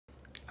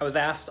I was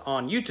asked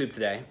on YouTube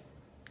today,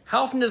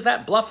 how often does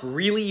that bluff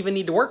really even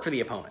need to work for the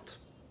opponent?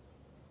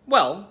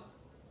 Well,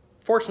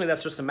 fortunately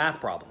that's just a math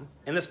problem.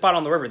 In this spot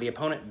on the river, the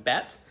opponent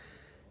bet,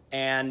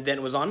 and then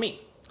it was on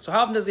me. So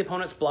how often does the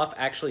opponent's bluff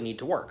actually need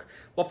to work?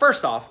 Well,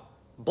 first off,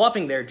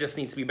 bluffing there just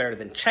needs to be better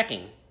than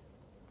checking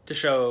to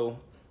show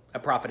a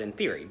profit in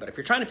theory. But if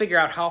you're trying to figure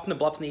out how often the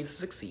bluff needs to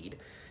succeed,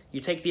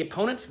 you take the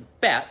opponent's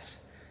bet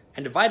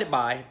and divide it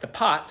by the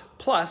pot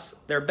plus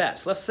their bet.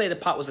 So let's say the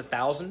pot was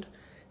 1,000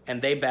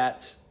 and they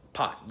bet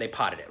pot. They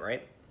potted it,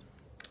 right?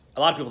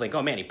 A lot of people think,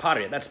 oh man, he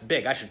potted it. That's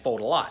big. I should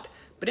fold a lot.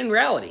 But in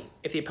reality,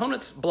 if the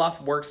opponent's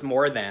bluff works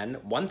more than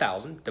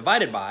 1,000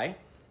 divided by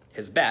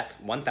his bet,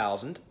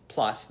 1,000,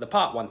 plus the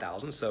pot,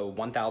 1,000, so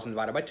 1,000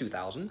 divided by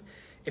 2,000,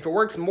 if it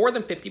works more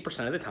than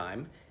 50% of the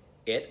time,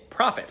 it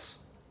profits.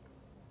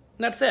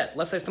 And that's it.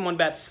 Let's say someone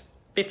bets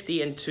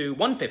 50 into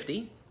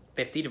 150.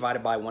 50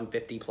 divided by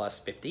 150 plus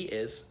 50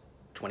 is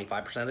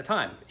 25% of the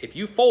time. If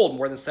you fold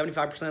more than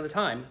 75% of the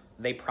time,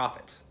 they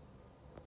profit.